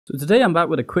So today I'm back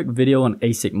with a quick video on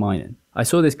ASIC mining. I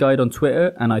saw this guide on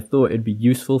Twitter and I thought it'd be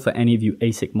useful for any of you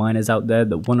ASIC miners out there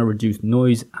that want to reduce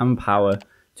noise and power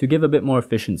to give a bit more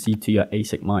efficiency to your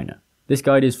ASIC miner. This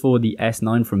guide is for the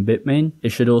S9 from Bitmain. It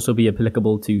should also be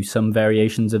applicable to some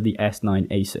variations of the S9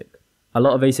 ASIC. A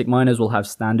lot of ASIC miners will have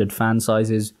standard fan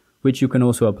sizes, which you can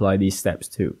also apply these steps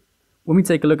to. When we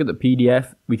take a look at the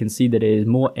PDF, we can see that it is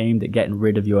more aimed at getting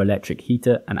rid of your electric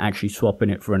heater and actually swapping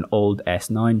it for an old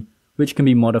S9, which can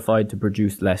be modified to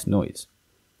produce less noise.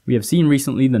 We have seen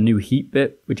recently the new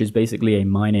Heatbit, which is basically a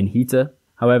mining heater.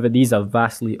 However, these are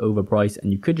vastly overpriced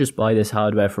and you could just buy this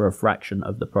hardware for a fraction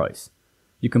of the price.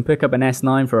 You can pick up an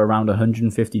S9 for around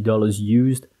 $150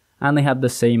 used, and they have the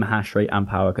same hash rate and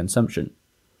power consumption.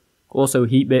 Also,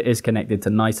 Heatbit is connected to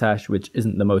NiceHash, which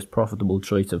isn't the most profitable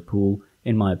choice of pool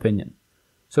in my opinion.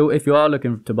 So if you are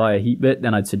looking to buy a Heatbit,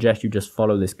 then I'd suggest you just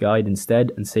follow this guide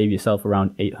instead and save yourself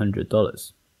around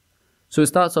 $800. So it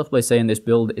starts off by saying this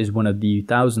build is one of the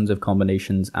thousands of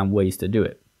combinations and ways to do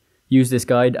it. Use this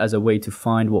guide as a way to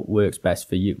find what works best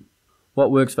for you. What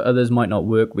works for others might not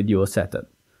work with your setup.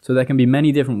 So there can be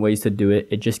many different ways to do it,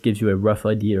 it just gives you a rough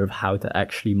idea of how to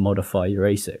actually modify your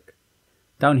ASIC.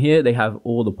 Down here they have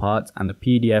all the parts and the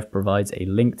PDF provides a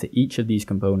link to each of these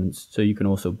components so you can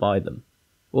also buy them.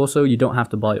 Also, you don't have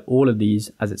to buy all of these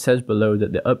as it says below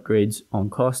that the upgrades on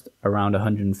cost around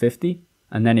 $150.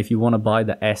 And then if you want to buy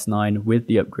the S9 with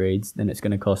the upgrades, then it's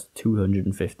going to cost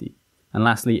 $250. And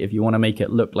lastly, if you want to make it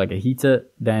look like a heater,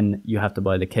 then you have to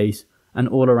buy the case. And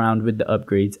all around with the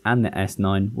upgrades and the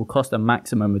S9 will cost a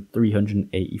maximum of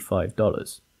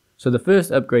 $385. So the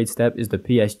first upgrade step is the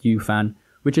PSU fan,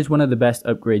 which is one of the best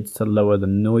upgrades to lower the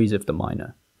noise of the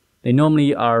miner. They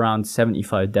normally are around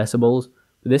 75 decibels,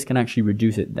 but this can actually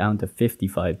reduce it down to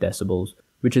 55 decibels,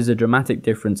 which is a dramatic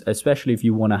difference, especially if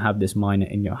you want to have this miner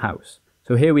in your house.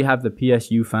 So here we have the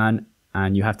PSU fan,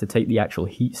 and you have to take the actual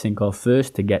heatsink off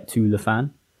first to get to the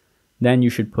fan. Then you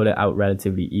should pull it out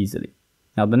relatively easily.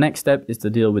 Now the next step is to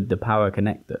deal with the power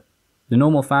connector. The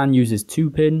normal fan uses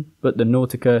 2-pin, but the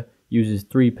Nautica uses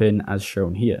 3-pin as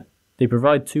shown here. They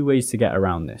provide two ways to get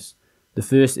around this. The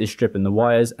first is stripping the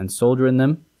wires and soldering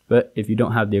them, but if you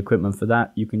don't have the equipment for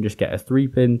that, you can just get a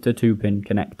 3-pin to 2-pin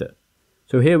connector.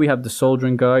 So here we have the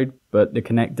soldering guide, but the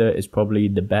connector is probably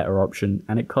the better option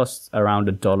and it costs around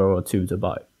 $1 or $2 to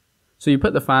buy. So you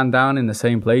put the fan down in the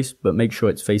same place, but make sure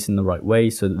it's facing the right way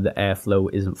so that the airflow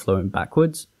isn't flowing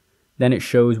backwards. Then it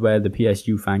shows where the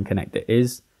PSU fan connector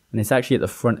is, and it's actually at the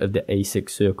front of the ASIC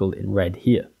circled in red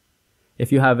here.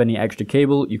 If you have any extra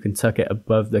cable, you can tuck it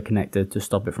above the connector to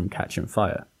stop it from catching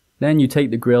fire. Then you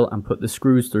take the grill and put the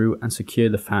screws through and secure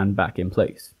the fan back in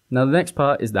place. Now the next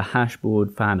part is the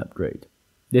hashboard fan upgrade.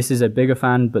 This is a bigger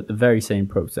fan, but the very same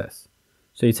process.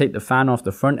 So you take the fan off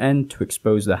the front end to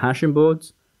expose the hashing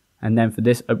boards, and then for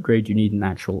this upgrade you need an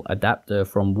actual adapter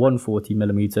from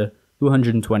 140mm to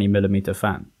 120mm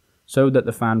fan, so that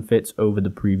the fan fits over the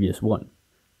previous one.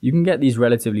 You can get these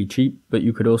relatively cheap, but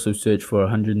you could also search for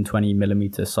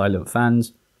 120mm silent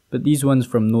fans, but these ones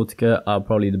from Nautica are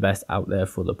probably the best out there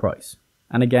for the price.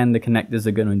 And again, the connectors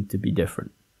are going to be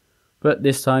different. But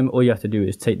this time all you have to do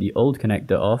is take the old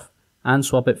connector off and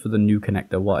swap it for the new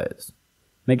connector wires.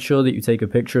 Make sure that you take a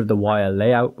picture of the wire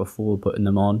layout before putting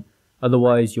them on,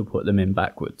 otherwise you'll put them in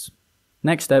backwards.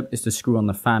 Next step is to screw on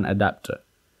the fan adapter,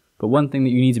 but one thing that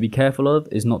you need to be careful of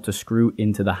is not to screw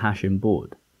into the hashing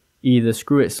board. Either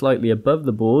screw it slightly above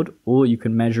the board, or you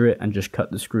can measure it and just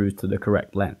cut the screws to the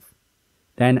correct length.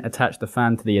 Then attach the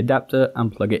fan to the adapter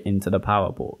and plug it into the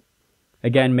power board.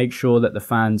 Again, make sure that the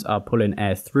fans are pulling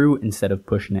air through instead of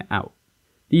pushing it out.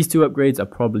 These two upgrades are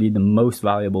probably the most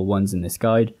valuable ones in this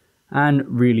guide and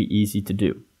really easy to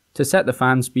do. To set the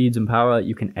fan speeds and power,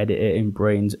 you can edit it in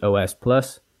Brains OS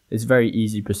Plus. It's a very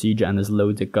easy procedure and there's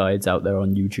loads of guides out there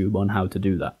on YouTube on how to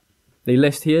do that. They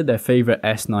list here their favorite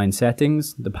S9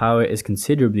 settings. The power is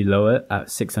considerably lower at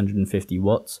 650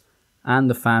 watts and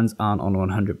the fans aren't on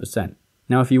 100%.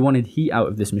 Now if you wanted heat out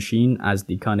of this machine, as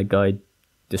the kind of guide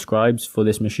describes for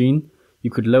this machine, you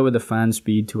could lower the fan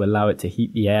speed to allow it to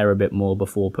heat the air a bit more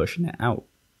before pushing it out.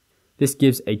 This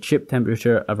gives a chip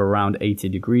temperature of around 80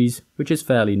 degrees, which is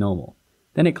fairly normal.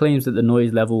 Then it claims that the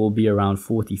noise level will be around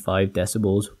 45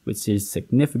 decibels, which is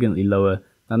significantly lower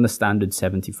than the standard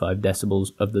 75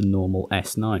 decibels of the normal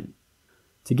S9.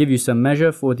 To give you some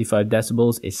measure, 45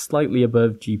 decibels is slightly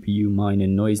above GPU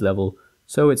mining noise level,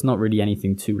 so it's not really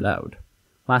anything too loud.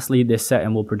 Lastly, this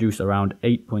setting will produce around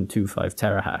 8.25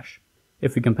 terahash.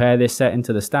 If we compare this setting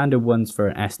to the standard ones for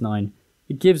an S9,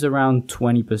 it gives around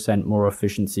 20% more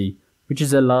efficiency, which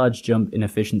is a large jump in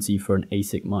efficiency for an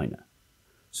ASIC miner.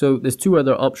 So there's two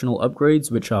other optional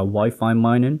upgrades which are Wi-Fi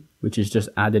mining. which is just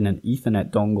adding an Ethernet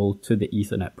dongle to the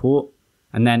Ethernet port,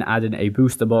 and then adding a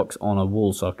booster box on a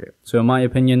wall socket. So in my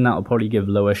opinion, that will probably give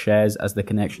lower shares as the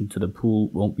connection to the pool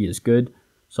won't be as good,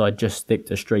 so I'd just stick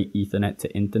to straight Ethernet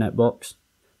to internet box.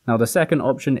 Now the second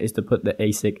option is to put the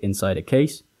ASIC inside a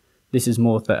case. This is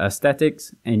more for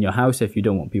aesthetics in your house if you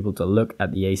don't want people to look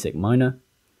at the ASIC miner.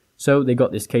 So they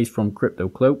got this case from Crypto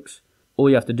Cloaks. All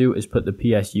you have to do is put the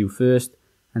PSU first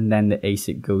and then the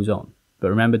ASIC goes on. But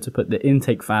remember to put the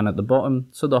intake fan at the bottom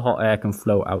so the hot air can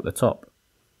flow out the top.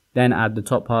 Then add the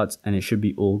top parts and it should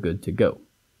be all good to go.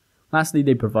 Lastly,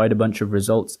 they provide a bunch of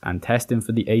results and testing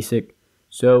for the ASIC.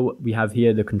 So we have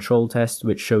here the control test,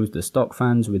 which shows the stock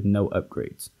fans with no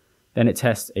upgrades. Then it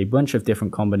tests a bunch of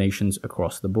different combinations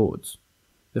across the boards.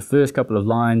 The first couple of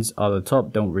lines at the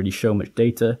top don't really show much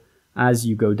data. As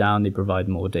you go down, they provide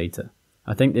more data.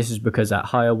 I think this is because at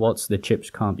higher watts, the chips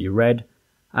can't be read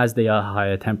as they are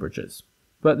higher temperatures.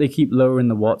 But they keep lowering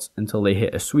the watts until they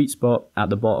hit a sweet spot at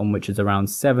the bottom, which is around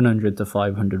 700 to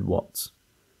 500 watts.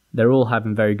 They're all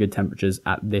having very good temperatures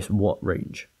at this watt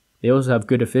range. They also have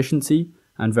good efficiency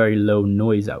and very low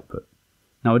noise output.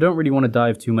 Now I don't really want to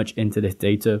dive too much into this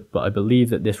data, but I believe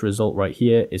that this result right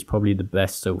here is probably the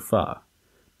best so far.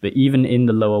 But even in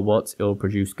the lower watts, it will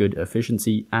produce good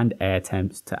efficiency and air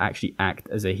temps to actually act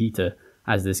as a heater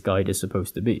as this guide is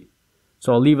supposed to be.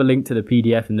 So I'll leave a link to the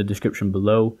PDF in the description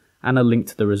below and a link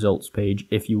to the results page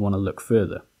if you want to look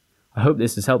further. I hope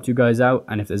this has helped you guys out,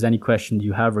 and if there's any questions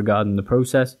you have regarding the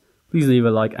process, please leave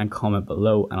a like and comment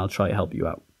below and I'll try to help you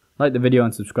out. Like the video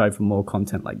and subscribe for more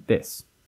content like this.